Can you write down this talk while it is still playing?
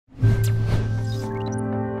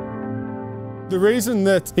The reason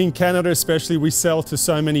that in Canada especially we sell to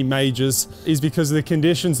so many majors is because of the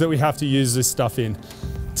conditions that we have to use this stuff in.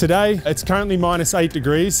 Today, it's currently -8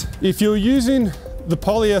 degrees. If you're using the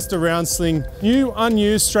polyester round sling, new,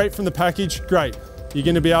 unused, straight from the package, great. You're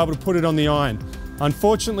going to be able to put it on the iron.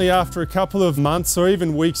 Unfortunately, after a couple of months or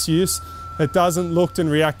even weeks use, it doesn't look and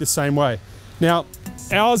react the same way. Now,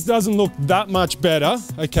 ours doesn't look that much better,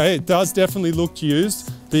 okay? It does definitely look used,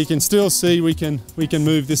 but you can still see we can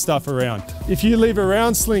move this stuff around. If you leave a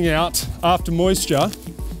round sling out after moisture,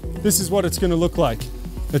 this is what it's gonna look like.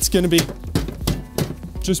 It's gonna be,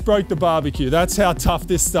 just broke the barbecue. That's how tough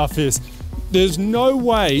this stuff is. There's no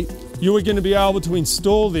way you are gonna be able to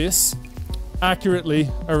install this accurately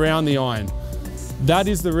around the iron. That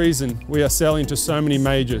is the reason we are selling to so many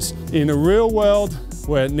majors. In a real world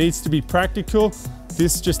where it needs to be practical,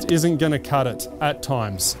 this just isn't going to cut it at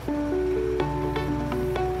times.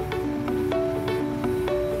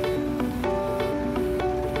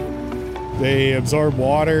 They absorb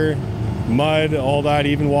water, mud, all that,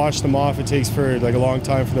 even wash them off. It takes for like a long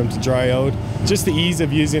time for them to dry out. Just the ease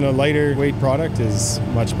of using a lighter weight product is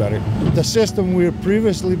much better. The system we've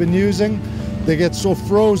previously been using, they get so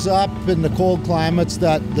froze up in the cold climates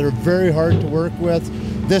that they're very hard to work with.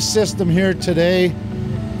 This system here today,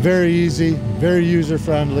 very easy, very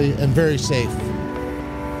user-friendly, and very safe.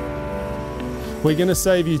 We're going to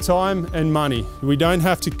save you time and money. We don't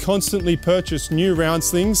have to constantly purchase new round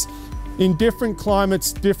slings. In different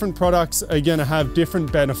climates, different products are going to have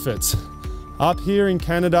different benefits. Up here in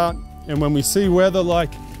Canada, and when we see weather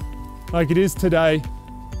like it is today,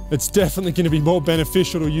 it's definitely going to be more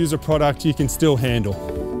beneficial to use a product you can still handle.